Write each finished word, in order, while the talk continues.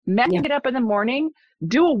Men can get up in the morning,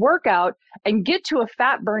 do a workout, and get to a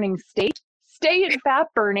fat burning state. Stay in fat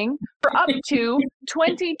burning for up to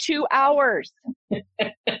 22 hours. You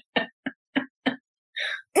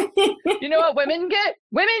know what women get?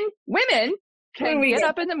 Women can get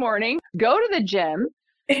up in the morning, go to the gym.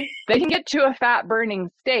 They can get to a fat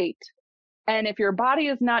burning state. And if your body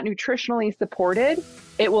is not nutritionally supported,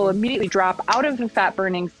 it will immediately drop out of the fat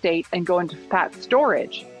burning state and go into fat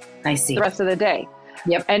storage. I see. The rest of the day.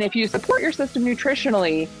 Yep. And if you support your system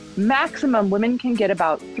nutritionally, maximum women can get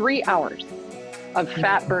about 3 hours of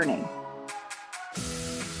fat burning.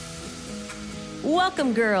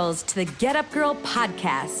 Welcome, girls, to the Get Up Girl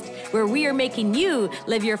podcast, where we are making you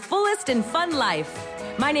live your fullest and fun life.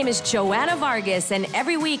 My name is Joanna Vargas, and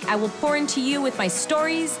every week I will pour into you with my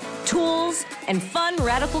stories, tools, and fun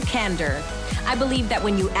radical candor. I believe that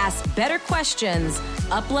when you ask better questions,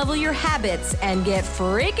 up-level your habits, and get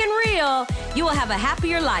freaking real, you will have a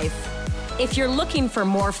happier life. If you're looking for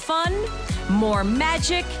more fun, more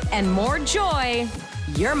magic, and more joy,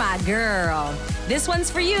 you're my girl. This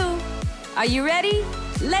one's for you. Are you ready?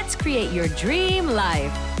 Let's create your dream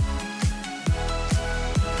life.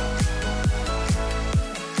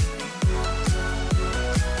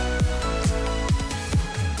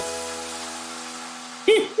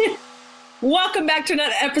 Welcome back to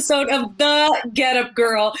another episode of The Get Up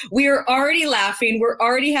Girl. We are already laughing. We're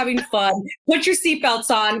already having fun. Put your seatbelts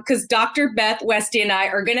on because Dr. Beth Westie and I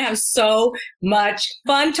are going to have so much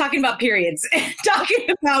fun talking about periods and talking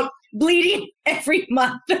about bleeding every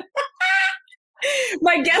month.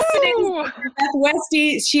 My guest today is Beth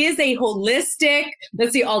Westie. She is a holistic,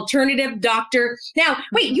 alternative doctor. Now,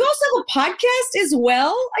 wait, you also have a podcast as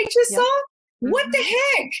well, I just saw? What the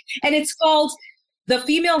heck? And it's called The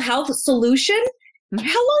Female Health Solution.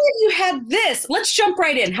 How long have you had this? Let's jump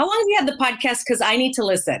right in. How long have you had the podcast? Because I need to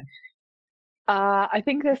listen. I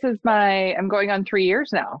think this is I'm going on 3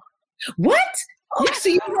 years now. What? Oh, so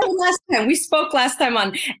you know last time. We spoke last time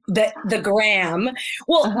on the gram.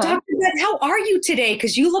 Well, Dr. Beth, how are you today?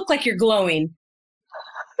 Because you look like you're glowing.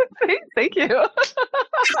 Thank you. You look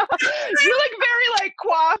very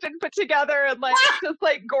coiffed and put together and just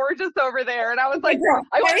gorgeous over there. And I was like,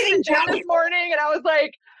 I went to the gym this morning and I was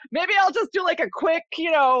like, maybe I'll just do a quick,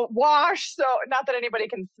 wash. So not that anybody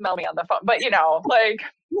can smell me on the phone, but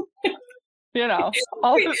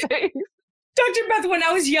all the things. Dr. Beth, when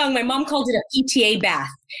I was young, my mom called it a PTA bath.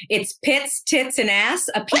 It's pits, tits, and ass,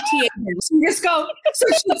 a PTA bath. So you just go, so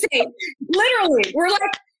she'd say, literally, we're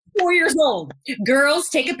 4 years old. Girls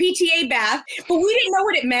take a PTA bath, but we didn't know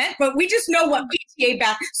what it meant, but we just know what PTA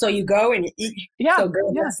bath. So you go and you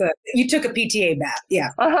took a PTA bath. Yeah.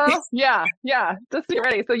 Yeah. Just get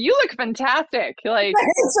ready. So you look fantastic. Yeah.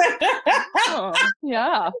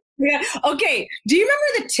 Okay. Do you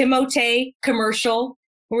remember the Timotei commercial?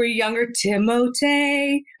 When we were younger,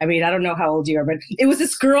 Timotei. I mean, I don't know how old you are, but it was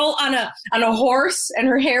this girl on a horse and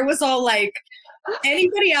her hair was all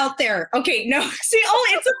anybody out there? Okay, no. See,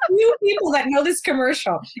 it's a few people that know this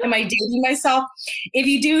commercial. Am I dating myself? If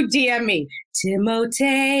you do, DM me.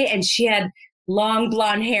 Timotei. And she had long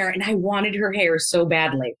blonde hair and I wanted her hair so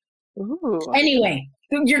badly. Ooh. Anyway,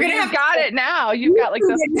 you're going to have got it now. You've got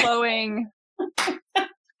the flowing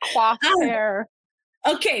coiffed hair.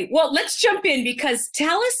 Okay, well, let's jump in because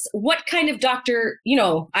tell us what kind of doctor,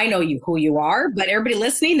 I know who you are, but everybody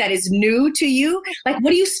listening that is new to you, what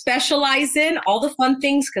do you specialize in? All the fun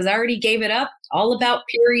things, because I already gave it up, all about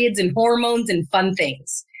periods and hormones and fun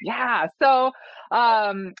things. Yeah, so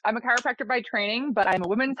I'm a chiropractor by training, but I'm a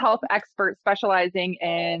women's health expert specializing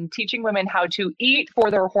in teaching women how to eat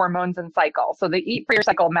for their hormones and cycle. So the Eat for Your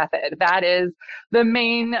Cycle method, that is the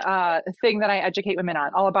main thing that I educate women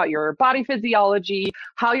on, all about your body physiology,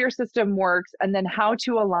 how your system works, and then how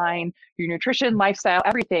to align your nutrition, lifestyle,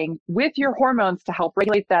 everything with your hormones to help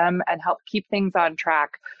regulate them and help keep things on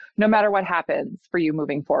track no matter what happens for you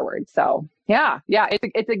moving forward. So yeah,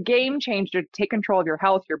 it's a game changer to take control of your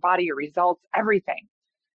health, your body, your results, everything.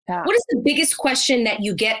 Yeah. What is the biggest question that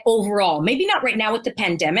you get overall? Maybe not right now with the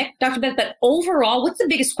pandemic, Dr. Beth, but overall, what's the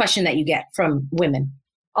biggest question that you get from women?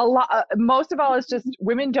 A lot. Most of all is just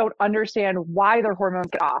women don't understand why their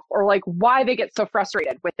hormones get off or why they get so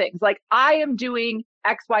frustrated with things. I am doing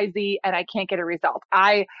XYZ and I can't get a result.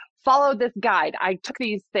 I followed this guide. I took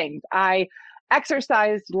these things. I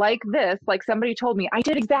exercised like this, somebody told me. I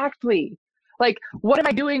did exactly. What am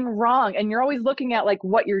I doing wrong? And you're always looking at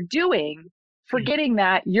what you're doing, forgetting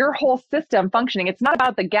that your whole system functioning. It's not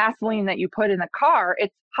about the gasoline that you put in the car.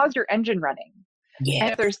 It's how's your engine running? Yeah.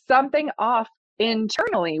 And if there's something off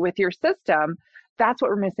internally with your system, that's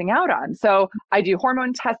what we're missing out on. So I do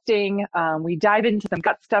hormone testing. We dive into some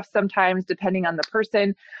gut stuff sometimes, depending on the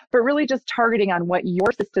person, but really just targeting on what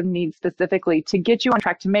your system needs specifically to get you on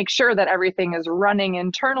track, to make sure that everything is running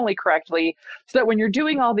internally correctly, so that when you're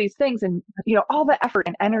doing all these things and, you know, all the effort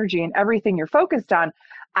and energy and everything you're focused on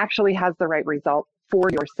actually has the right result for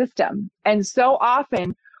your system. And so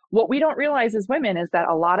often what we don't realize as women is that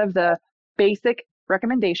a lot of the basic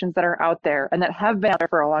recommendations that are out there and that have been out there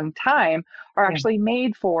for a long time are actually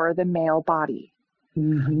made for the male body.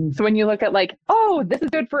 So when you look at like, oh, this is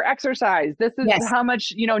good for exercise, this is how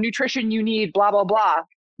much, you know, nutrition you need, blah, blah, blah.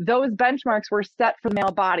 Those benchmarks were set for the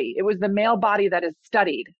male body. It was the male body that is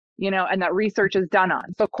studied, you know, and that research is done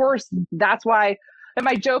on. So of course, that's why, and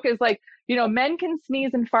my joke is like, you know, men can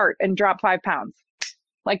sneeze and fart and drop 5 pounds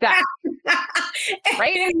like that.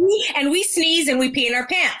 Right? And we sneeze and we pee in our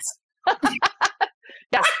pants.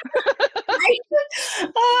 Yeah.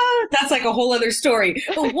 That's like a whole other story.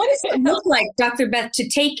 But what does it look like, Dr. Beth, to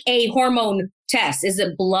take a hormone test? Is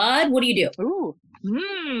it blood? What do you do?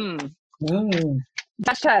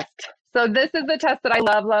 Dutch test. So this is the test that I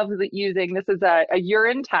love using. This is a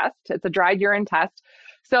urine test. It's a dried urine test.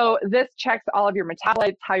 So this checks all of your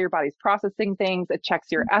metabolites, how your body's processing things. It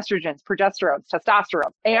checks your estrogens, progesterones,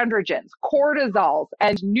 testosterone, androgens, cortisols,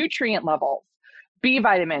 and nutrient levels, B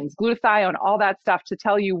vitamins, glutathione, all that stuff to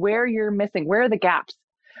tell you where you're missing, where are the gaps.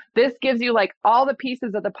 This gives you like all the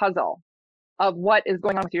pieces of the puzzle of what is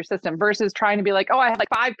going on with your system versus trying to be like, oh, I have like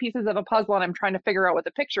 5 pieces of a puzzle and I'm trying to figure out what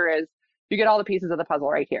the picture is. You get all the pieces of the puzzle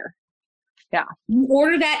right here. Yeah. You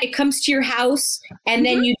order that, it comes to your house, and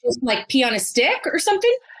then you just like pee on a stick or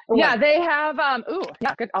something? Or yeah, what? they have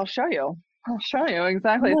good. I'll show you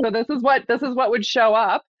exactly. So this is what would show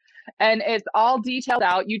up, and it's all detailed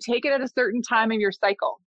out. You take it at a certain time of your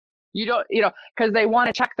cycle. You don't, you know, because they want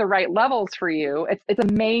to check the right levels for you. It's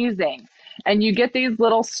amazing. And you get these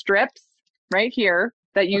little strips right here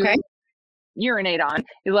that you urinate on.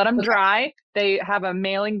 You let them dry. They have a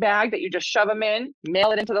mailing bag that you just shove them in,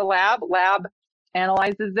 mail it into the lab. Lab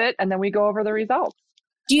analyzes it, and then we go over the results.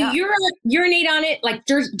 Do you urinate on it like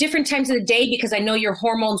different times of the day? Because I know your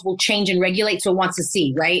hormones will change and regulate, so it wants to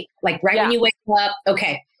see, right? Like when you wake up.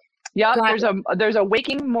 Okay. Yeah, there's a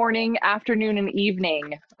waking, morning, afternoon, and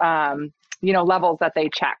evening, levels that they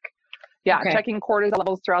check. Yeah, checking cortisol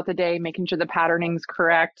levels throughout the day, making sure the patterning's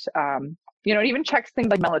correct. It even checks things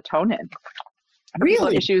like melatonin.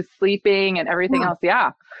 Really? Issues sleeping and everything else.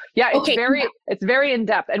 Yeah. Yeah, it's very in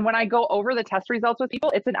depth. And when I go over the test results with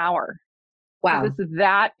people, it's an hour. Wow. This is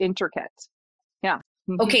that intricate. Yeah.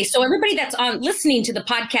 Okay, so everybody that's listening to the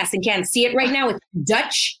podcast and can't see it right now, it's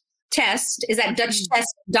Dutch Test. Is that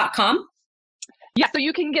DutchTest.com? Yeah, so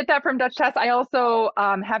you can get that from Dutch Test. I also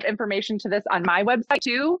have information to this on my website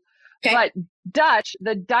too. Okay. But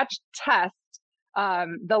the Dutch Test,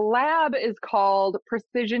 the lab is called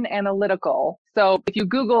Precision Analytical. So if you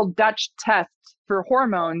Google Dutch Test for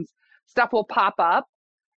hormones, stuff will pop up.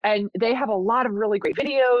 And they have a lot of really great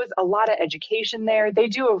videos, a lot of education there. They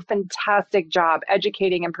do a fantastic job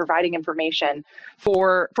educating and providing information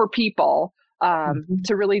for people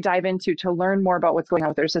to really dive into, to learn more about what's going on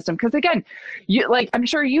with their system. Because again, I'm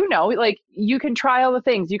sure you can try all the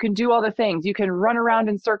things, you can do all the things, you can run around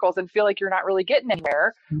in circles and feel like you're not really getting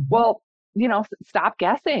anywhere. Well, stop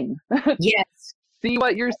guessing. Yes. See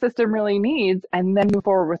what your system really needs and then move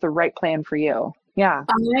forward with the right plan for you. Yeah.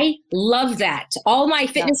 I love that. All my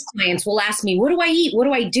fitness clients will ask me, what do I eat? What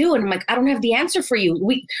do I do? And I'm like, I don't have the answer for you.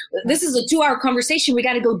 This is a 2-hour conversation. We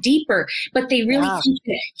got to go deeper, but they really think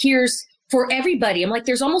that here's for everybody. I'm like,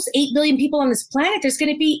 there's almost 8 billion people on this planet. There's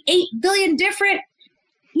going to be 8 billion different,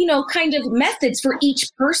 kind of methods for each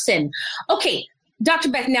person. Okay.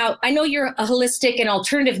 Dr. Beth, now I know you're a holistic and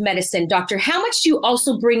alternative medicine doctor. How much do you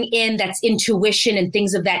also bring in that's intuition and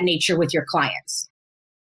things of that nature with your clients?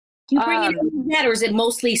 Do you bring in that, or is it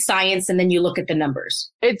mostly science and then you look at the numbers?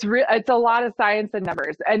 It's a lot of science and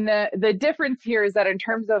numbers. And the difference here is that in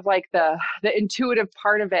terms of like the intuitive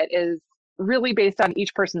part of it is really based on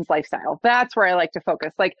each person's lifestyle. That's where I like to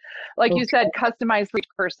focus. Like you said, customized for each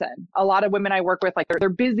person. A lot of women I work with, like they're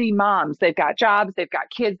busy moms. They've got jobs, they've got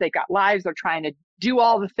kids, they've got lives. They're trying to do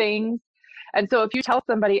all the things. And so if you tell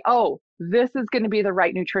somebody, oh, this is going to be the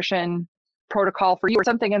right nutrition protocol for you or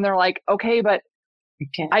something, and they're like, okay, but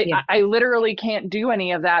I literally can't do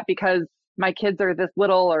any of that because my kids are this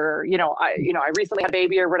little, or, I recently had a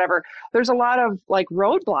baby or whatever. There's a lot of like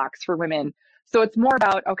roadblocks for women. So it's more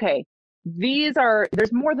about, okay,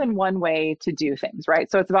 there's more than one way to do things, right?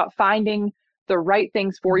 So it's about finding the right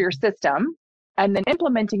things for your system and then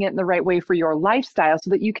implementing it in the right way for your lifestyle so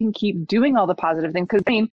that you can keep doing all the positive things. Because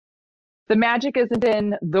the magic isn't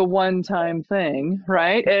in the one-time thing,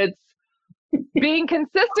 right? It's being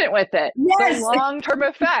consistent with it. Yes. The long-term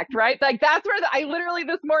effect, right? Like that's where I literally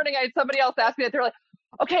this morning I had somebody else ask me that. They're like,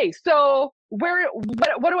 okay, so what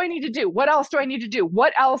do I need to do? What else do I need to do?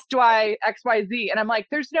 What else do I XYZ? And I'm like,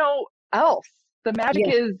 there's no else. The magic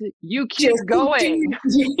is you keep going.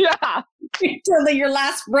 Yeah. Until your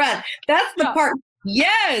last breath. That's the part.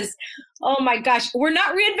 Yes. Oh my gosh. We're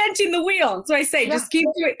not reinventing the wheel. So I say, just keep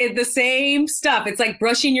doing the same stuff. It's like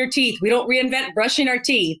brushing your teeth. We don't reinvent brushing our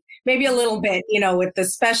teeth. Maybe a little bit, with the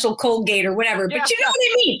special Colgate or whatever, but you know what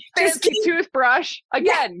I mean? Just toothbrush.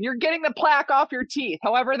 Again, you're getting the plaque off your teeth.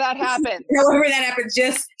 However that happens.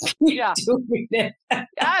 Just keep doing it.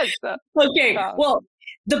 Yes. Okay. Well,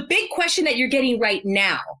 the big question that you're getting right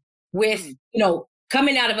now with,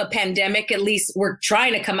 coming out of a pandemic, at least we're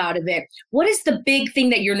trying to come out of it. What is the big thing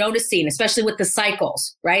that you're noticing, especially with the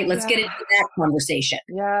cycles, right? Let's get into that conversation.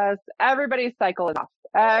 Yes. Everybody's cycle is off.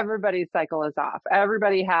 Everybody's cycle is off.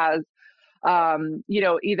 Everybody has,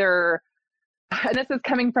 either, and this is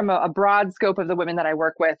coming from a broad scope of the women that I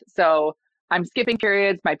work with. So I'm skipping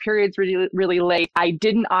periods. My period's really, really late. I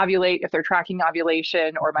didn't ovulate if they're tracking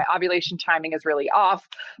ovulation, or my ovulation timing is really off.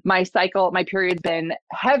 My period's been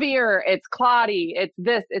heavier. It's clotty. It's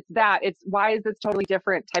this, it's that. It's why is this totally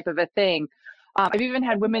different type of a thing? I've even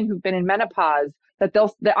had women who've been in menopause that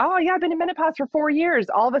I've been in menopause for 4 years.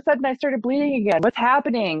 All of a sudden I started bleeding again. What's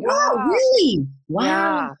happening? Oh, really?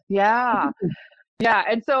 Wow. Yeah.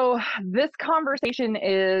 And so this conversation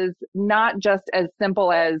is not just as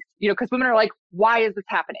simple as, because women are like, why is this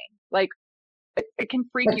happening? Like it can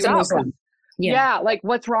freak you out. Like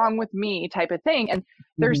what's wrong with me type of thing. And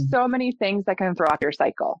there's so many things that can throw off your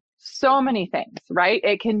cycle. So many things, right?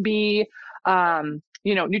 It can be,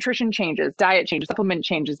 nutrition changes, diet changes, supplement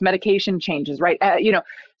changes, medication changes, right?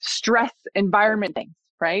 Stress environment things,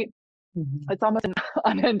 right? It's almost an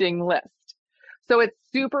unending list. So it's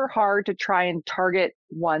super hard to try and target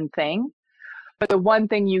one thing, but the one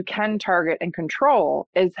thing you can target and control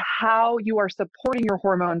is how you are supporting your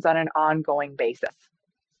hormones on an ongoing basis.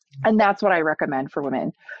 And that's what I recommend for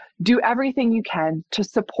women. Do everything you can to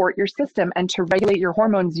support your system and to regulate your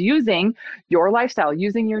hormones using your lifestyle,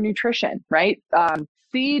 using your nutrition, right?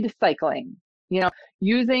 Seed cycling,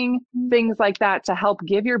 using things like that to help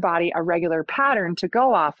give your body a regular pattern to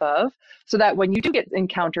go off of, so that when you do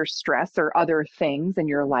encounter stress or other things in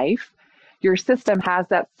your life, your system has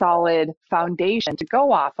that solid foundation to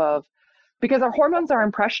go off of, because our hormones are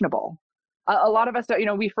impressionable. A lot of us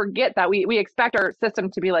don't, we forget that we expect our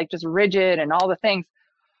system to be like just rigid and all the things.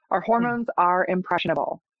 Our hormones are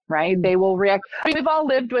impressionable, right? They will react. We've all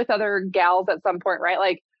lived with other gals at some point, right?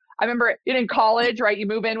 Like I remember in college, right? You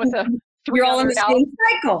move in with you're all in the same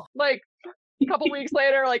cycle. Like a couple weeks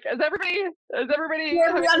later, like, is everybody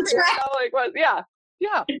on track? Like what? Yeah.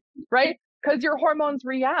 Right. Because your hormones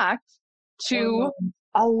react to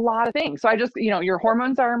a lot of things. So I just, your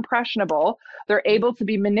hormones are impressionable. They're able to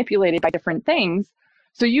be manipulated by different things.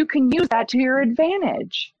 So you can use that to your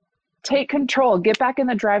advantage. Take control, get back in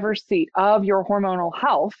the driver's seat of your hormonal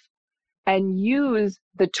health, and use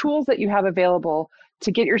the tools that you have available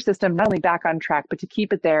to get your system not only back on track, but to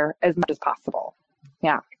keep it there as much as possible.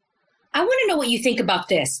 Yeah. I want to know what you think about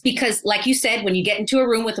this, because like you said, when you get into a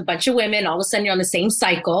room with a bunch of women, all of a sudden you're on the same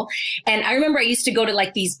cycle. And I remember I used to go to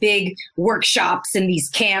like these big workshops and these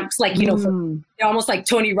camps, like, for almost like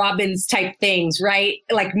Tony Robbins type things, right?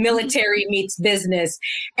 Like military meets business.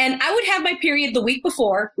 And I would have my period the week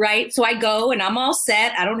before, right? So I go and I'm all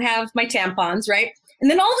set. I don't have my tampons, right?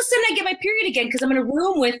 And then all of a sudden I get my period again because I'm in a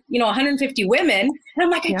room with, 150 women. And I'm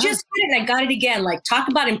like, I just got it and I got it again. Like, talk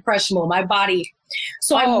about impressionable, my body.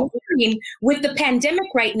 So I'm wondering, with the pandemic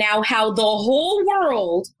right now, how the whole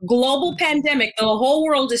world, global pandemic, the whole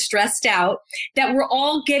world is stressed out, that we're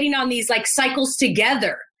all getting on these like cycles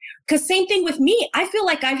together. Because same thing with me. I feel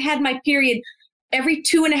like I've had my period every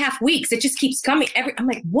 2.5 weeks. It just keeps coming. I'm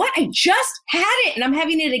like, what? I just had it and I'm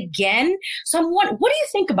having it again. So I'm wondering, what do you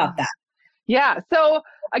think about that? Yeah. So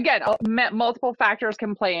again, multiple factors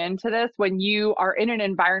can play into this. When you are in an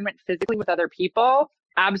environment physically with other people,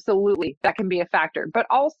 absolutely, that can be a factor. But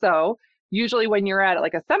also, usually when you're at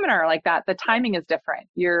like a seminar like that, the timing is different.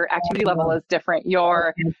 Your activity level is different. Do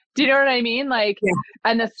you know what I mean? Like,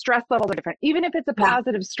 and the stress levels are different. Even if it's a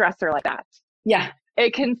positive stressor like that. Yeah.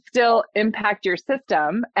 It can still impact your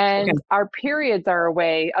system. And our periods are a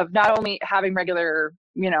way of not only having regular,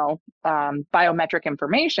 biometric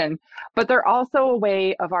information, but they're also a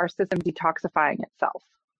way of our system detoxifying itself.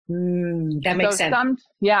 That makes sense.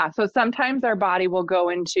 So sometimes our body will go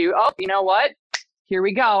into, you know what? Here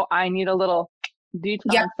we go. I need a little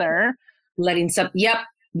detoxer. Letting some,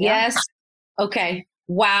 yes. Okay.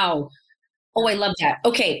 Wow. Oh, I love that.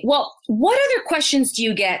 Okay. Well, what other questions do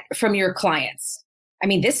you get from your clients? I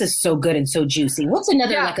mean, this is so good and so juicy. What's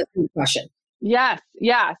another like a good question? Yes.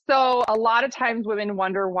 Yeah. So a lot of times women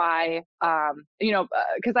wonder why,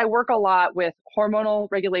 because I work a lot with hormonal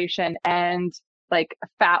regulation and like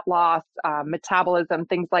fat loss, metabolism,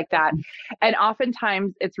 things like that. And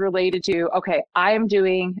oftentimes it's related to, okay, I am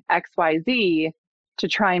doing XYZ to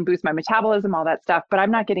try and boost my metabolism, all that stuff, but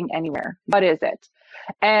I'm not getting anywhere. What is it?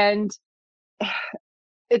 And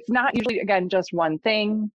it's not usually, again, just one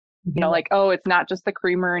thing. Like, oh, it's not just the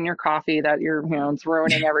creamer in your coffee that you're, it's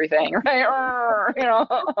ruining everything, right? Or,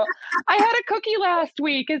 I had a cookie last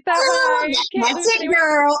week. Is that why? That's it,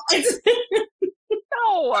 girl.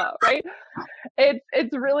 No, right?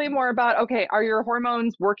 It's really more about, okay, are your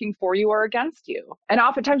hormones working for you or against you? And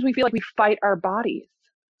oftentimes we feel like we fight our bodies.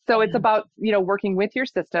 So it's about, working with your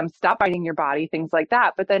system, stop fighting your body, things like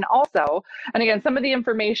that. But then also, and again, some of the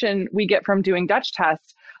information we get from doing Dutch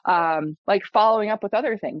tests, like following up with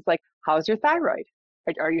other things, like how's your thyroid?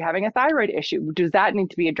 Are you having a thyroid issue? Does that need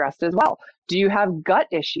to be addressed as well? Do you have gut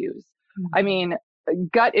issues? I mean,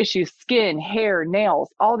 gut issues, skin, hair, nails,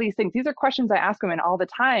 all these things. These are questions I ask women all the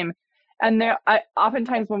time. And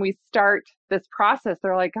oftentimes when we start this process,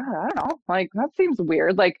 they're like, God, I don't know, like that seems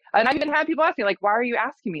weird. Like, and I even have people ask me, like, why are you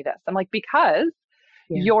asking me this? I'm like, because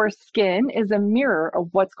your skin is a mirror of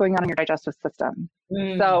what's going on in your digestive system.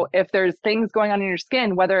 So if there's things going on in your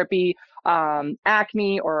skin, whether it be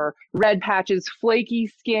acne or red patches, flaky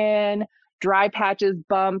skin, dry patches,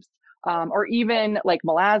 bumps, or even like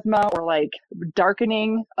melasma or like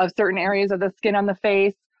darkening of certain areas of the skin on the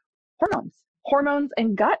face, hormones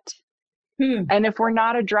and gut. And if we're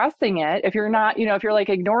not addressing it, if you're not, if you're like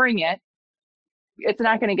ignoring it, it's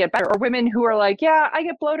not going to get better. Or women who are like, yeah, I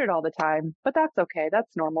get bloated all the time, but that's okay.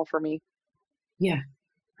 That's normal for me. Yeah.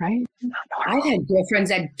 Right. I've had girlfriends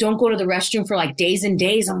that don't go to the restroom for like days and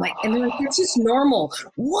days. I'm like, and they're like, that's just normal.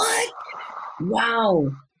 What?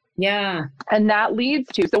 Wow. Yeah. And that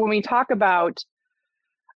leads to, so when we talk about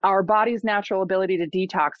our body's natural ability to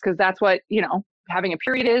detox, because that's what, having a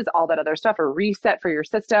period is, all that other stuff, a reset for your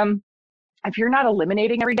system. If you're not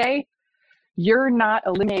eliminating every day, you're not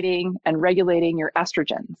eliminating and regulating your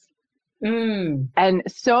estrogens. And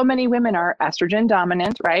so many women are estrogen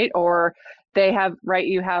dominant, right? Or they have, right,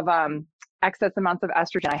 you have excess amounts of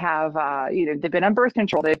estrogen. I have, they've been on birth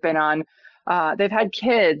control. They've been on, they've had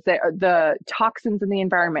kids. The toxins in the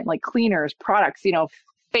environment, like cleaners, products,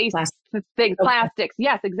 face things, plastics.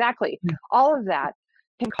 Yes, exactly. All of that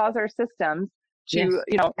can cause our systems to,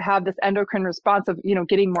 have this endocrine response of,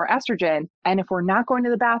 getting more estrogen. And if we're not going to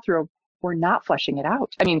the bathroom, we're not flushing it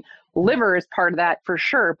out. I mean, liver is part of that for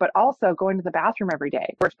sure, but also going to the bathroom every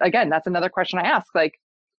day. Which, again, that's another question I ask, like,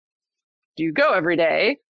 do you go every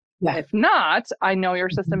day? Yeah. If not, I know your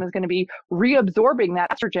system is going to be reabsorbing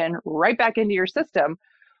that estrogen right back into your system,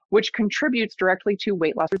 which contributes directly to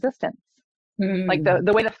weight loss resistance. Like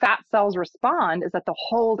the way the fat cells respond is that they'll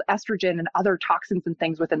hold estrogen and other toxins and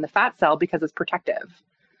things within the fat cell because it's protective.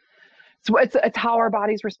 So it's how our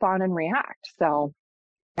bodies respond and react. So,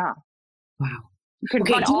 yeah. Wow. You could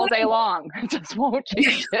run all day long. It just won't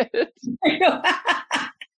change it.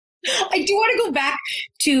 I do want to go back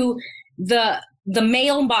to the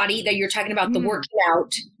male body that you're talking about, the working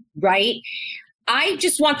out, right? I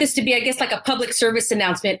just want this to be, I guess, like a public service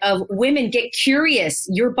announcement of women, get curious.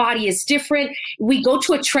 Your body is different. We go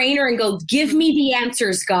to a trainer and go, give me the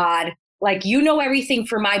answers, God. Like, you know everything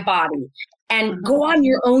for my body. And go on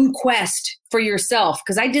your own quest for yourself.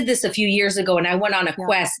 Because I did this a few years ago and I went on a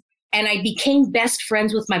quest and I became best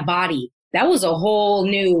friends with my body. That was a whole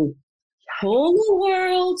new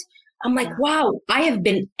world. I'm like, wow, I have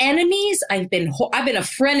been enemies. I've been a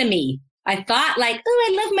frenemy. I thought like, oh,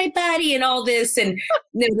 I love my body and all this. And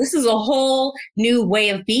this is a whole new way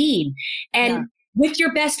of being. And with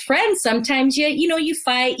your best friend, sometimes you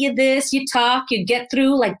fight, you talk, you get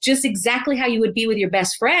through like just exactly how you would be with your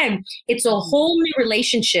best friend. It's a whole new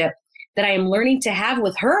relationship that I am learning to have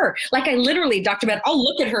with her. Like I literally, Dr. Beth, I'll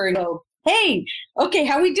look at her and go, hey, okay,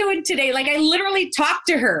 how we doing today? Like I literally talk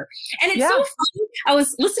to her. And it's so funny. I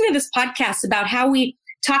was listening to this podcast about how we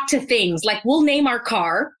talk to things. Like we'll name our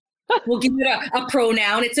car. We'll give it a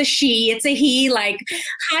pronoun. It's a she, it's a he, like,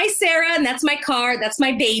 hi, Sarah, and that's my car, that's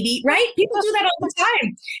my baby, right? People do that all the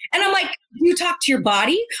time. And I'm like, you talk to your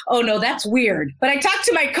body? Oh, no, that's weird. But I talk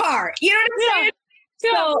to my car. You know what I'm saying?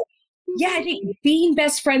 So, yeah, I think being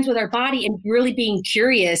best friends with our body and really being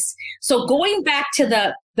curious. So going back to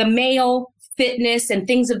the male fitness and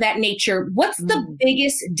things of that nature, what's the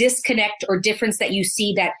biggest disconnect or difference that you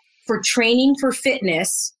see that for training for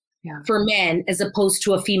fitness for men as opposed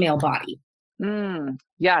to a female body?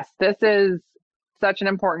 Yes, this is such an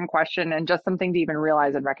important question and just something to even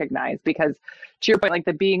realize and recognize, because to your point, like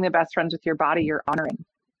the being the best friends with your body, you're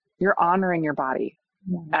honoring your body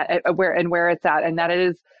at where it's at, and that it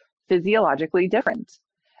is physiologically different.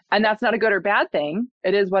 And that's not a good or bad thing.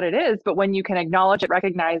 It is what it is. But when you can acknowledge it,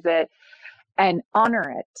 recognize it, and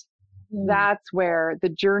honor it, that's where the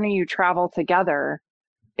journey you travel together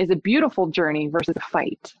is a beautiful journey versus a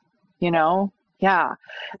fight, you know? Yeah.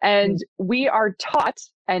 And we are taught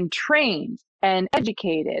and trained and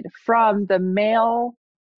educated from the male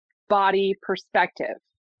body perspective.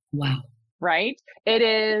 Wow. Right? It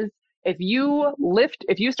is, if you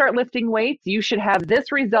start lifting weights, you should have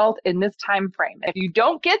this result in this time frame. If you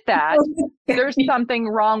don't get that, there's something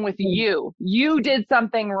wrong with you. You did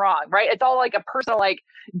something wrong, right? It's all like a personal like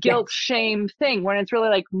guilt, shame thing, when it's really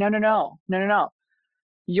like, no.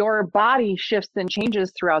 Your body shifts and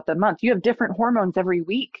changes throughout the month. You have different hormones every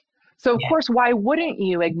week. So of course, why wouldn't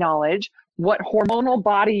you acknowledge what hormonal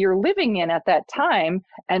body you're living in at that time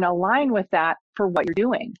and align with that for what you're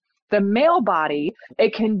doing? The male body,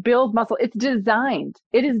 it can build muscle. It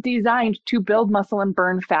is designed to build muscle and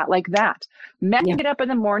burn fat like that. Men get up in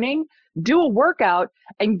the morning, do a workout,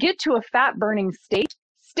 and get to a fat burning state.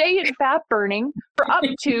 Stay in fat burning for up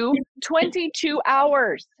to 22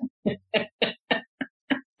 hours. You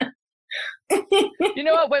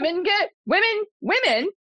know what women get? Women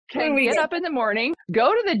can get up in the morning,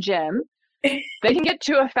 go to the gym. They can get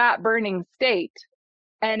to a fat burning state.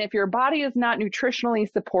 And if your body is not nutritionally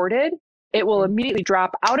supported, it will immediately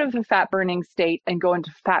drop out of the fat burning state and go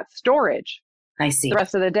into fat storage. I see. The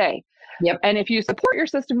rest of the day. Yep. And if you support your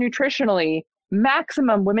system nutritionally,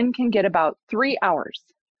 maximum women can get about 3 hours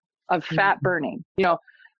of fat burning, you know,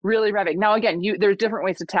 really revving. Now, again, there's different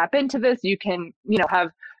ways to tap into this. You can,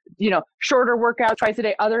 have, shorter workouts twice a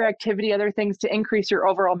day, other activity, other things to increase your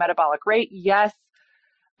overall metabolic rate. Yes.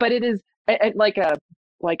 But it is like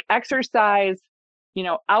exercise,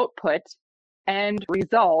 output and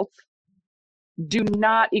results do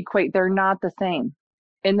not equate. They're not the same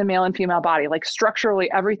in the male and female body. Like structurally,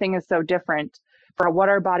 everything is so different for what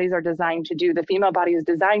our bodies are designed to do. The female body is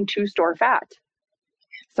designed to store fat.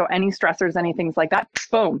 So any stressors, any things like that,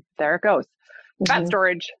 boom, there it goes. Fat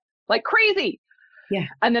storage like crazy. Yeah.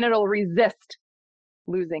 And then it'll resist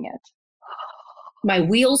losing it. My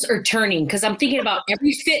wheels are turning because I'm thinking about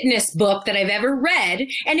every fitness book that I've ever read,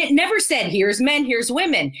 and it never said, here's men, here's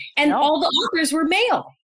women. And all the authors were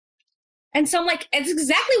male. And so I'm like, it's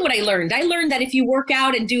exactly what I learned. I learned that if you work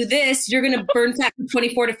out and do this, you're going to burn fat for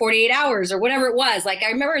 24 to 48 hours or whatever it was. Like,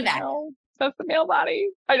 I remember that. No, that's the male body.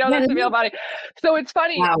 I know that's the male body. So it's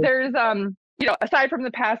funny. Wow. There's, aside from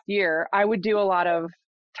the past year, I would do a lot of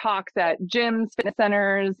talks at gyms, fitness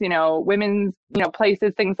centers, women's,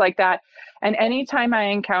 places, things like that. And anytime I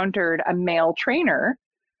encountered a male trainer,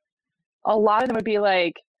 a lot of them would be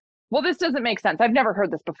like, well, this doesn't make sense. I've never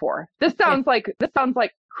heard this before. This sounds like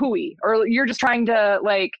hooey, or you're just trying to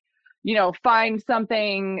find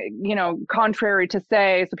something, contrary to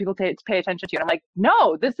say, so people pay attention to you. And I'm like,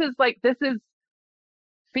 no, this is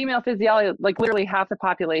female physiology. Like literally half the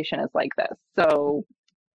population is like this. So,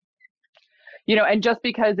 and just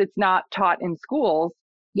because it's not taught in schools,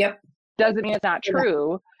 doesn't mean it's not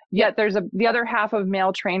true. Yet there's the other half of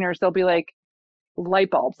male trainers, they'll be like light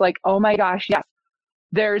bulbs, like, oh my gosh, yes.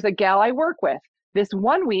 There's a gal I work with. This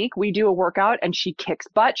one week we do a workout and she kicks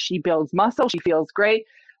butt, she builds muscle, she feels great.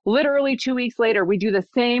 Literally 2 weeks later, we do the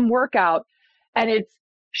same workout and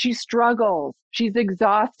she struggles, she's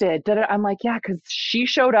exhausted. I'm like, yeah, because she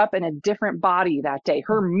showed up in a different body that day.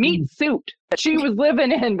 Her meat suit that she was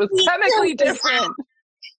living in was chemically different.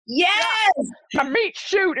 Yes. A meat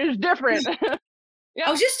suit is different. I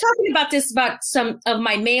was just talking about this about some of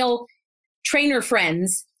my male trainer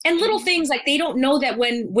friends, and little things like they don't know that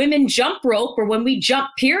when women jump rope or when we jump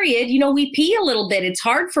period, we pee a little bit. It's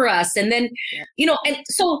hard for us. And then, and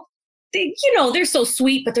so, they're so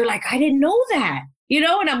sweet, but they're like, I didn't know that,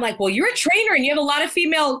 and I'm like, well, you're a trainer and you have a lot of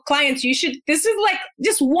female clients. This is like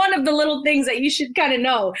just one of the little things that you should kind of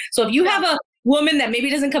know. So if you have a woman that maybe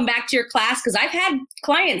doesn't come back to your class, because I've had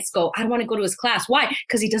clients go, I don't want to go to his class. Why?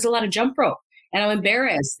 Because he does a lot of jump rope. And I'm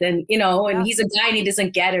embarrassed, and and he's a guy and he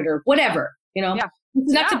doesn't get it or whatever,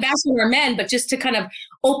 Not to bash on our men, but just to kind of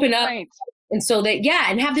open up, and so that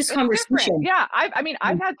and have this conversation. Different. Yeah,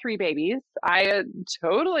 I've had 3 babies. I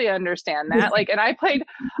totally understand that. Like, and I played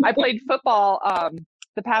football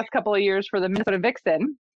the past couple of years for the Minnesota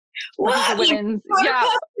Vixen. What? Women's,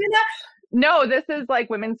 no, this is like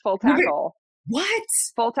women's full tackle. What?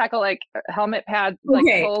 Full tackle, like helmet pads, like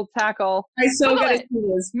full tackle. I so gotta see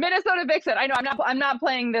this. Minnesota Vixen. I know I'm not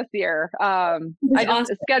playing this year.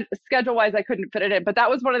 Schedule wise, I couldn't fit it in, but that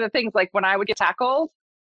was one of the things. Like when I would get tackled,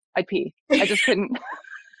 I'd pee. I just couldn't.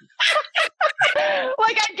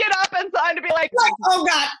 Like I'd get up and so I'd be like, oh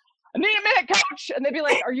God, I need a minute, coach. And they'd be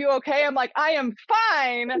like, are you okay? I'm like, I am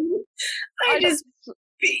fine. I just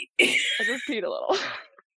peed a little.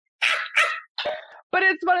 But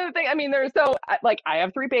it's one of the things, I mean, I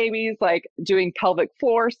have 3 babies, like doing pelvic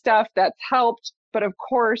floor stuff that's helped. But of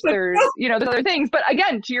course there's other things. But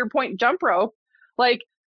again, to your point, jump rope, like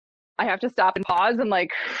I have to stop and pause and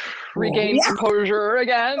like regain composure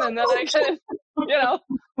again. And then I can,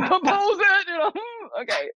 compose it,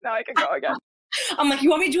 okay, now I can go again. I'm like, you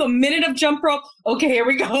want me to do a minute of jump rope? Okay, here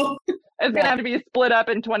we go. It's going to have to be split up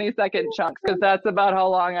in 20-second chunks because that's about how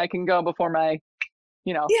long I can go before my,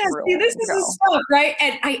 see, this is the stuff, right?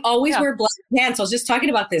 And I always wear black pants. I was just talking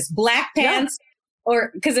about this. Black pants,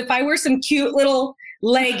 or because if I wear some cute little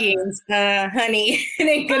leggings, honey, it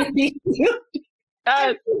ain't going to be cute.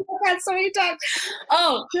 I've had so many times.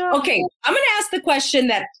 Oh, okay. I'm going to ask the question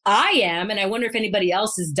that I am, and I wonder if anybody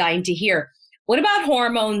else is dying to hear. What about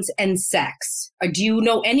hormones and sex? Or do you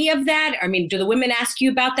know any of that? I mean, do the women ask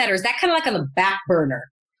you about that, or is that kind of like on the back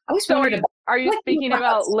burner? I was wondering about. Are you speaking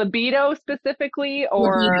about libido specifically,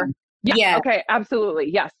 or? Libido. Yeah. Okay,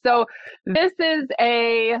 absolutely. Yes. So this is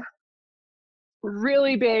a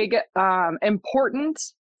really big, important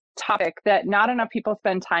topic that not enough people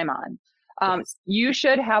spend time on. You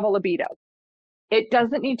should have a libido. It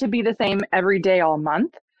doesn't need to be the same every day, all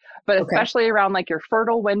month, but especially around like your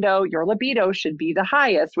fertile window, your libido should be the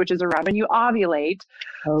highest, which is around when you ovulate.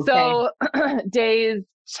 So days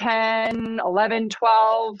 10, 11,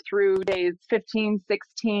 12 through days 15,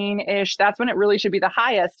 16-ish, that's when it really should be the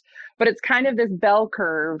highest. But it's kind of this bell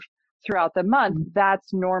curve throughout the month.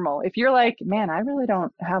 That's normal. If you're like, man, I really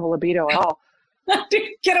don't have a libido at all.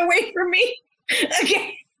 Get away from me.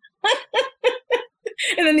 Okay.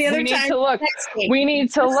 And then the other we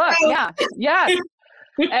need to look. Yeah.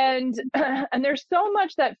 And there's so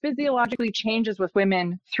much that physiologically changes with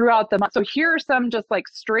women throughout the month. So here are some just like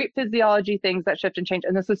straight physiology things that shift and change.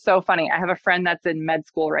 And this is so funny. I have a friend that's in med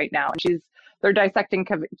school right now, and they're dissecting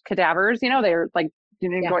cadavers. They're like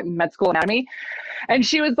going to med school anatomy. And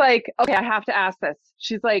she was like, okay, I have to ask this.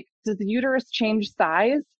 She's like, does the uterus change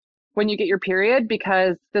size when you get your period?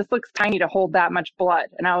 Because this looks tiny to hold that much blood.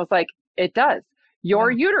 And I was like, it does.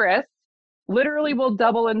 Your uterus literally will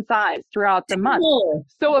double in size throughout the month.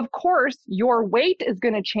 So of course your weight is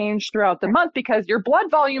going to change throughout the month because your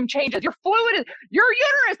blood volume changes. Your fluid your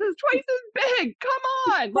uterus is twice as big. Come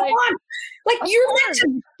on. Like you're meant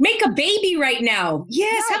to make a baby right now.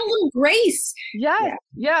 Yes. Have a little grace. Yes.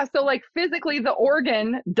 Yeah. So like physically the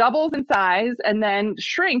organ doubles in size and then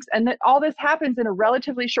shrinks. And then all this happens in a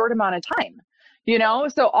relatively short amount of time.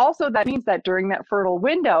 So also that means that during that fertile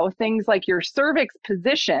window, things like your cervix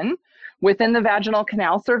position within the vaginal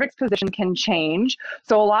canal, cervix position can change.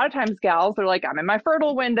 So a lot of times gals are like, I'm in my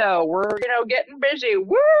fertile window. We're, getting busy.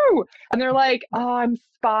 Woo! And they're like, oh, I'm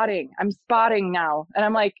spotting now. And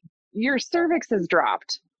I'm like, your cervix has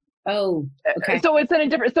dropped. Oh, okay. So it's in a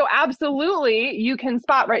different, so absolutely you can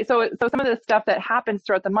spot, right? So some of the stuff that happens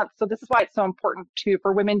throughout the month. So this is why it's so important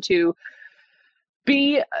for women to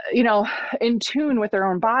be, in tune with their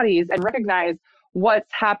own bodies and recognize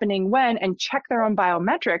what's happening when, and check their own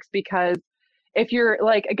biometrics. Because if you're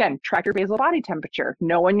like, again, track your basal body temperature,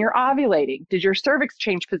 know when you're ovulating. Did your cervix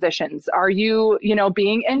change positions? Are you,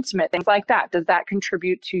 being intimate? Things like that. Does that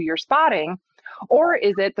contribute to your spotting? Or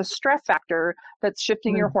is it the stress factor that's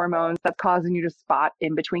shifting your hormones that's causing you to spot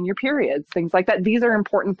in between your periods? Things like that. These are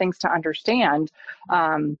important things to understand.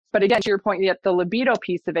 But again, to your point, the libido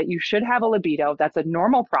piece of it, you should have a libido. That's a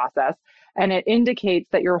normal process. And it indicates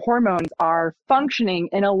that your hormones are functioning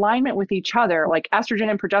in alignment with each other, like estrogen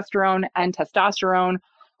and progesterone and testosterone,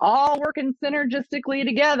 all working synergistically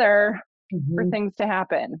together for things to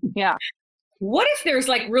happen. Yeah. What if there's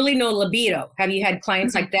like really no libido? Have you had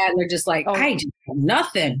clients like that and they're just like, I just have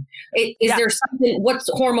nothing? Is there something, what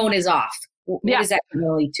hormone is off? What does that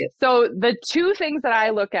relate to? So the two things that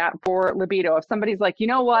I look at for libido, if somebody's like, you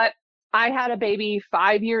know what, I had a baby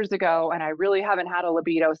 5 years ago and I really haven't had a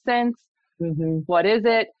libido since. What is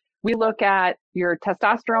it? We look at your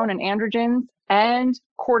testosterone and androgens and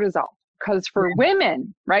cortisol. Because for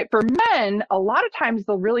women, right, for men, a lot of times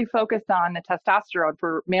they'll really focus on the testosterone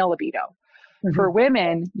for male libido. For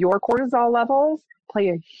women, your cortisol levels play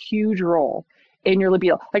a huge role in your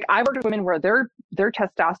libido. Like I've worked with women where their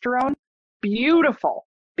testosterone, beautiful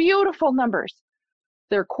numbers.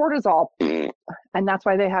 Their cortisol, and that's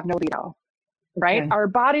why they have no libido. right? Our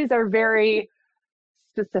bodies are very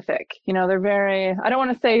specific. They're very, I don't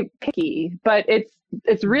want to say picky, but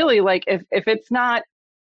it's really like if it's not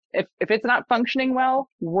functioning well,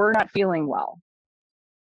 we're not feeling well.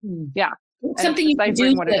 Yeah. Something you can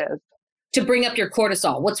do what it is. To bring up your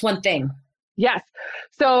cortisol. What's one thing? Yes.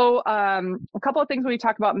 So a couple of things when we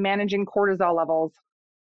talk about managing cortisol levels,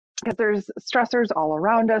 because there's stressors all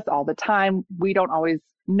around us all the time. We don't always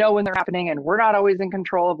know when they're happening, and we're not always in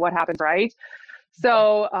control of what happens, right?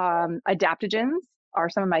 So adaptogens are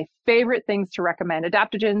some of my favorite things to recommend.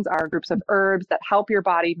 Adaptogens are groups of herbs that help your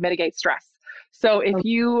body mitigate stress. So if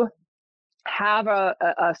you have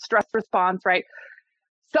a stress response, right?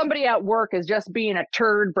 Somebody at work is just being a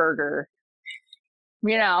turd burger,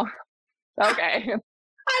 okay.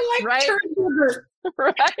 I like right? turd burger.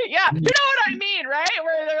 Right? Yeah. You know what I mean, right?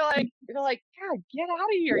 Where they're like, God, get out of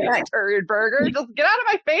here, you turd burger. Just get out of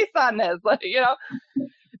my face on this.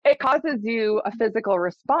 It causes you a physical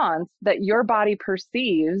response that your body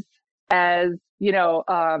perceives as,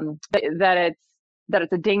 that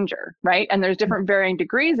it's a danger, right? And there's different varying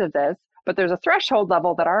degrees of this, but there's a threshold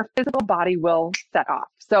level that our physical body will set off.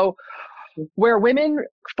 So where women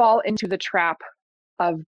fall into the trap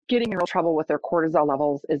of getting in real trouble with their cortisol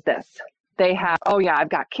levels is this. They have, I've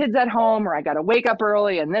got kids at home, or I got to wake up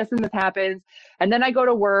early and this happens. And then I go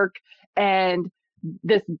to work and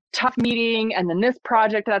this tough meeting and then this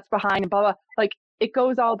project that's behind and blah, blah, like it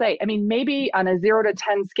goes all day. I mean, maybe on a 0 to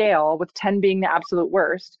 10 scale, with 10 being the absolute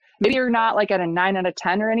worst, maybe you're not like at a 9 out of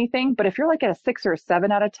 10 or anything, but if you're like at a 6 or a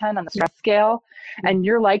 7 out of 10 on the stress scale, and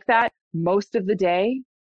you're like that most of the day,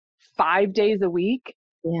 5 days a week,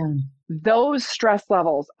 those stress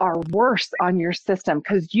levels are worse on your system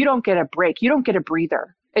because you don't get a break. You don't get a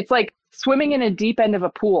breather. It's like swimming in a deep end of a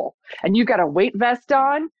pool, and you've got a weight vest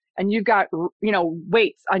on, and you've got,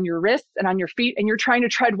 weights on your wrists and on your feet, and you're trying to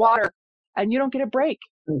tread water, and you don't get a break.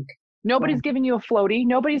 Nobody's giving you a floaty.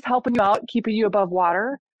 Nobody's helping you out, keeping you above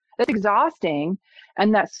water. That's exhausting.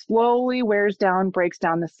 And that slowly wears down, breaks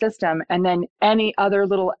down the system. And then any other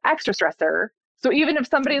little extra stressor. So even if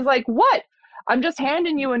somebody's like, what? I'm just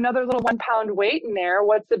handing you another little 1 pound weight in there.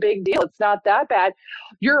 What's the big deal? It's not that bad.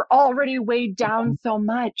 You're already weighed down so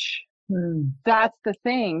much. That's the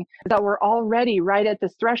thing, that we're already right at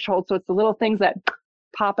this threshold. So it's the little things that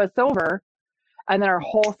pop us over, and then our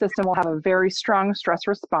whole system will have a very strong stress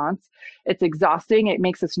response. It's exhausting. It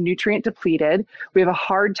makes us nutrient depleted. We have a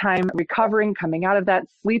hard time recovering, coming out of that.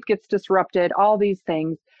 Sleep gets disrupted, all these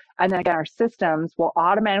things. And then again, our systems will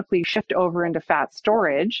automatically shift over into fat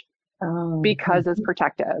storage because it's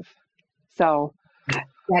protective. So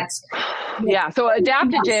so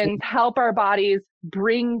adaptogens help our bodies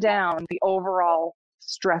bring down the overall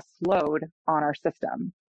stress load on our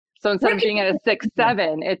system. So instead of being at a 6,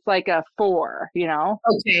 7, it's like a 4,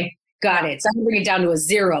 Okay, got it. So I'm bring it down to a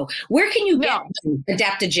 0. Where can you get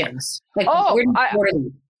adaptogens? Like,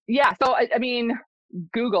 So I mean,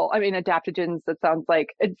 Google. I mean, adaptogens. It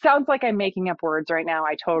sounds like I'm making up words right now.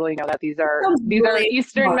 I totally know that these are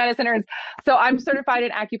Eastern medicine herbs. So I'm certified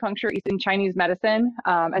in acupuncture, Eastern Chinese medicine,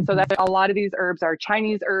 and so that a lot of these herbs are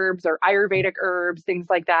Chinese herbs or Ayurvedic herbs, things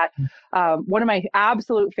like that. One of my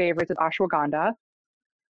absolute favorites is ashwagandha.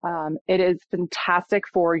 It is fantastic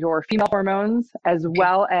for your female hormones as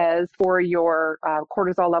well as for your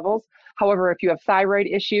cortisol levels. However, if you have thyroid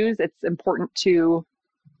issues, it's important to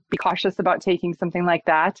be cautious about taking something like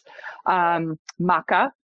that.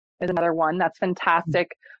 Maca is another one that's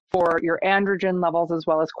fantastic for your androgen levels as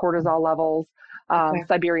well as cortisol levels.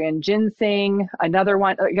 Siberian ginseng, another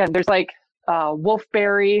one. Again, there's like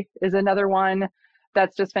wolfberry is another one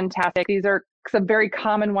that's just fantastic. These are some very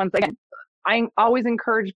common ones. Again, I always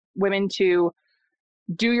encourage women to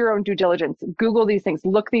do your own due diligence. Google these things,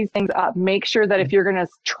 look these things up, make sure that if you're going to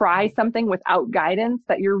try something without guidance,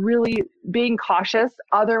 that you're really being cautious.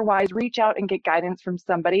 Otherwise, reach out and get guidance from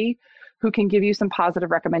somebody who can give you some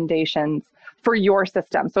positive recommendations for your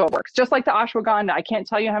system. So it works. Just like the ashwagandha. I can't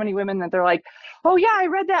tell you how many women that they're like, oh yeah, I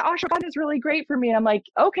read that ashwagandha is really great for me. And I'm like,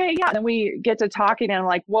 okay, yeah. And then we get to talking and I'm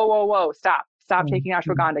like, whoa, stop taking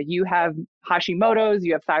ashwagandha. You have Hashimoto's,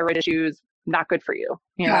 you have thyroid issues, not good for you.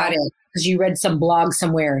 Got it. Because you read some blog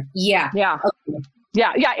somewhere. Yeah.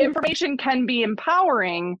 Information can be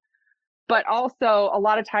empowering, but also a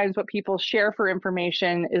lot of times what people share for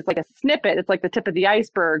information is like a snippet. It's like the tip of the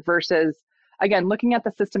iceberg versus, again, looking at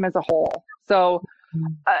the system as a whole. So,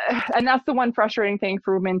 and that's the one frustrating thing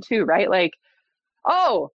for women too, right? Like,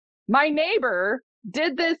 oh, my neighbor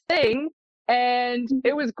did this thing and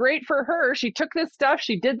it was great for her. She took this stuff,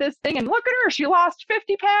 she did this thing, and look at her, she lost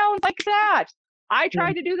 50 pounds like that. I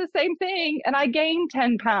tried to do the same thing and I gained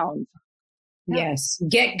 10 pounds. Yes.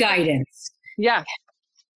 Get guidance. Yeah.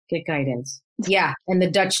 Get guidance. Yeah. And the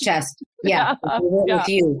Dutch test. Yeah. With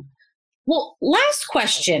you. Well, last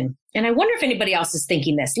question. And I wonder if anybody else is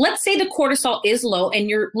thinking this. Let's say the cortisol is low and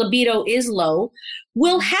your libido is low.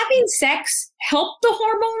 Will having sex help the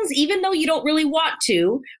hormones, even though you don't really want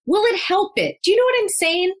to? Will it help it? Do you know what I'm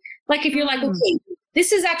saying? Like if you're like, okay,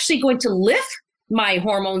 this is actually going to lift my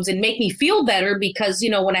hormones and make me feel better because,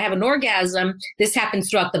 when I have an orgasm, this happens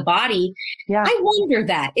throughout the body. Yeah. I wonder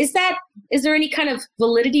that. Is there any kind of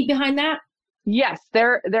validity behind that? Yes,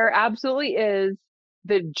 there absolutely is.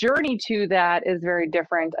 The journey to that is very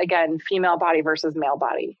different. Again, female body versus male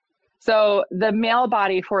body. So the male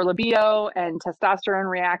body for libido and testosterone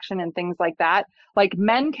reaction and things like that, like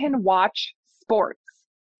men can watch sports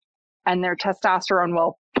and their testosterone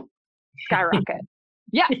will skyrocket.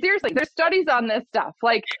 Yeah, seriously, there's studies on this stuff.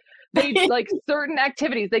 Like they like certain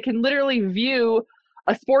activities, they can literally view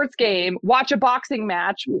a sports game, watch a boxing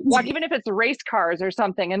match, even if it's race cars or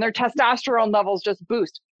something, and their testosterone levels just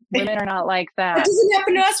boost. Women are not like that. That doesn't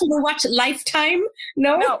happen to us when we watch Lifetime.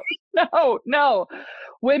 No.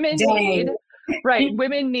 Women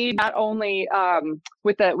need not only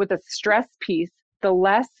with the stress piece, the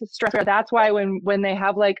less stress. That's why when they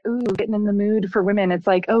have like, getting in the mood for women, it's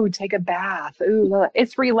like, take a bath.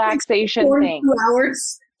 It's relaxation thing. 2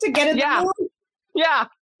 hours to get in the mood. Yeah.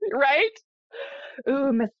 Right.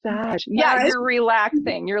 Massage. Yeah. You're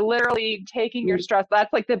relaxing. You're literally taking your stress.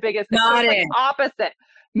 That's like the biggest thing. It's like opposite.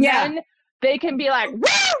 Men, they can be like, woo,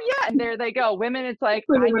 yeah. And there they go. Women, it's like,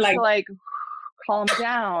 I need to like calm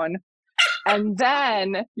down. And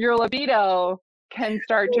then your libido can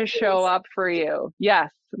start to show up for you. Yes.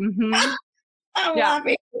 Mm-hmm. I'm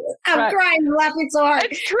laughing. I'm crying. I'm laughing so hard.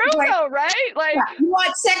 It's true though, right? Like, you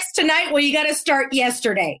want sex tonight? Well, you got to start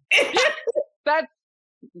yesterday. I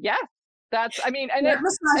mean, and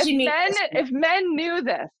if men knew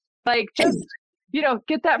this, like just,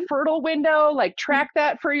 get that fertile window, like track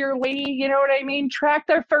that for your lady, you know what I mean? Track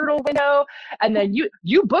their fertile window. And then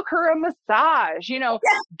you book her a massage,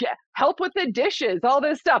 help with the dishes, all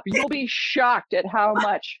this stuff. You'll be shocked at how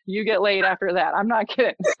much you get laid after that. I'm not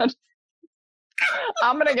kidding.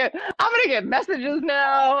 I'm gonna get messages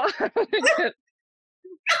now.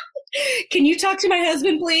 Can you talk to my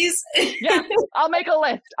husband, please? Yeah, I'll make a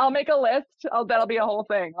list. That'll be a whole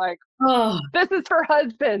thing. Like, this is for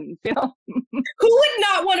husbands, Who would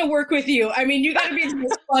not want to work with you? I mean, you got to be the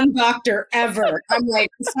most fun doctor ever. I'm like,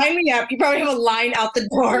 sign me up. You probably have a line out the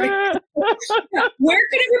door. Where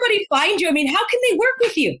can everybody find you? I mean, how can they work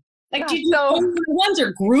with you? Like, do you do ones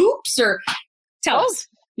or groups or tell us?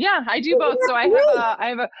 Yeah, I do both. So I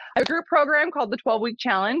have a group program called the 12-week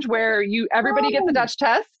challenge where everybody gets a Dutch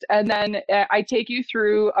test, and then I take you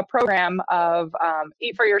through a program of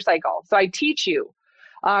Eat for Your Cycle. So I teach you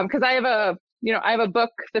because I have a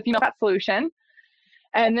book, The Female Fat Solution,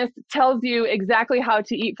 and this tells you exactly how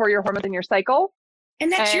to eat for your hormones in your cycle.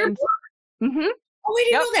 And that's your book? Mm-hmm. Oh, I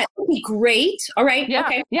didn't know that. That would be great. All right. Yeah.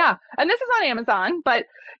 Okay. Yeah. And this is on Amazon, but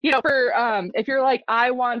for if you're like,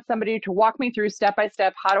 I want somebody to walk me through step by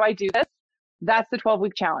step, how do I do this? That's the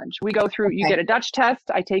 12-week challenge. We go through, you get a Dutch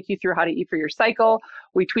test. I take you through how to eat for your cycle.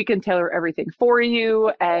 We tweak and tailor everything for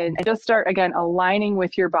you and just start, again, aligning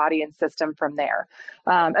with your body and system from there.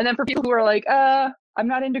 And then for people who are like, I'm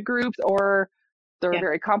not into groups or they're a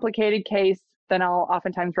very complicated case, then I'll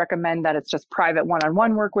oftentimes recommend that it's just private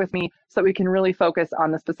one-on-one work with me so we can really focus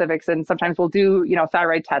on the specifics. And sometimes we'll do,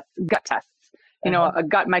 thyroid tests, gut tests, a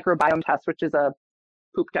gut microbiome test, which is a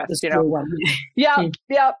poop test, Yeah.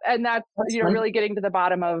 And that's really getting to the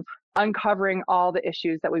bottom of uncovering all the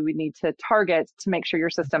issues that we would need to target to make sure your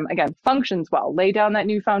system, again, functions well, lay down that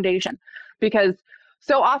new foundation. Because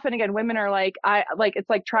so often, again, women are like, it's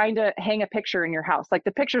like trying to hang a picture in your house. Like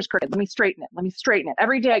the picture's crooked. Let me straighten it.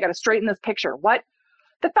 Every day I got to straighten this picture. What?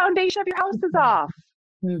 The foundation of your house is off.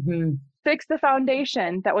 Mm-hmm. Fix the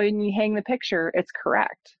foundation. That way when you hang the picture, it's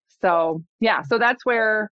correct. So so that's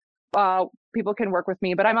where people can work with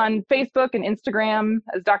me. But I'm on Facebook and Instagram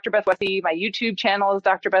as Dr. Beth Westie. My YouTube channel is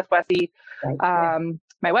Dr. Beth Westie.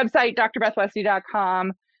 My website,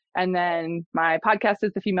 drbethwestie.com. And then my podcast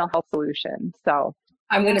is The Female Health Solution. So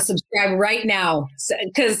I'm going to subscribe right now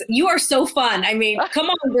because you are so fun. I mean, come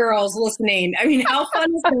on, girls listening. I mean, how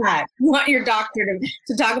fun is that? You want your doctor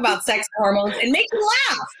to talk about sex hormones and make you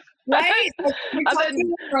laugh, right? Like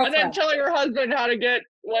and then tell your husband how to get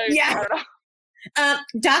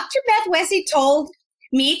Dr. Beth Westie told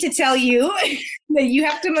me to tell you that you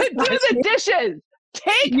have to do the dishes.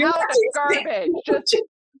 Take out the garbage.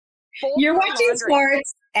 You're watching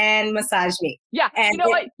sports and massage me. Yeah. And you know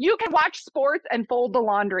what? You can watch sports and fold the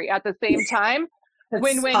laundry at the same time.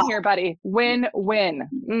 Win-win here, buddy.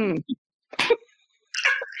 Win-win.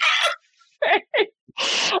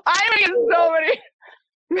 I'm gonna get so many.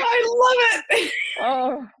 I love it.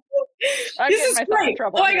 Oh, This is great.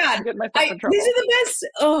 Oh my God. These are the best.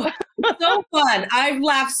 Oh, so fun. I've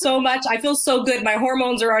laughed so much. I feel so good. My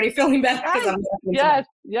hormones are already feeling better. Yes.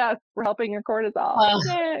 We're helping your cortisol.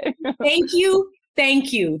 Yay. Thank you.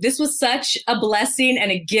 Thank you. This was such a blessing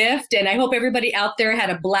and a gift. And I hope everybody out there had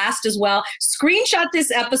a blast as well. Screenshot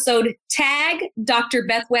this episode, tag Dr.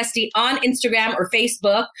 Beth Westie on Instagram or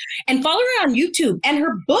Facebook, and follow her on YouTube and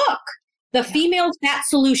her book, The Female Fat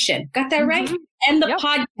Solution. Got that right? And the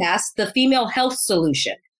podcast, The Female Health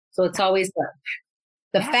Solution. So it's always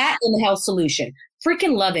the fat and the health solution.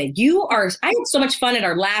 Freaking love it. I had so much fun at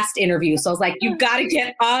our last interview. So I was like, you got to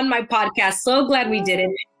get on my podcast. So glad we did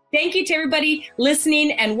it. Thank you to everybody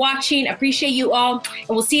listening and watching. Appreciate you all. And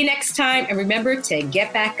we'll see you next time. And remember to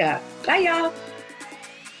get back up. Bye, y'all.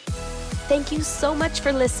 Thank you so much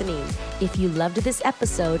for listening. If you loved this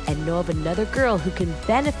episode and know of another girl who can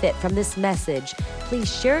benefit from this message,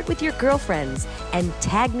 please share it with your girlfriends and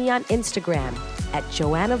tag me on Instagram at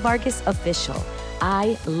Joanna Vargas Official.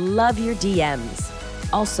 I love your DMs.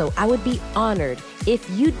 Also, I would be honored if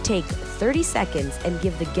you'd take 30 seconds and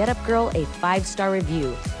give the Get Up Girl a 5-star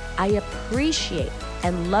review. I appreciate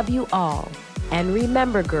and love you all. And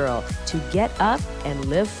remember, girl, to get up and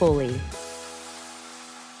live fully.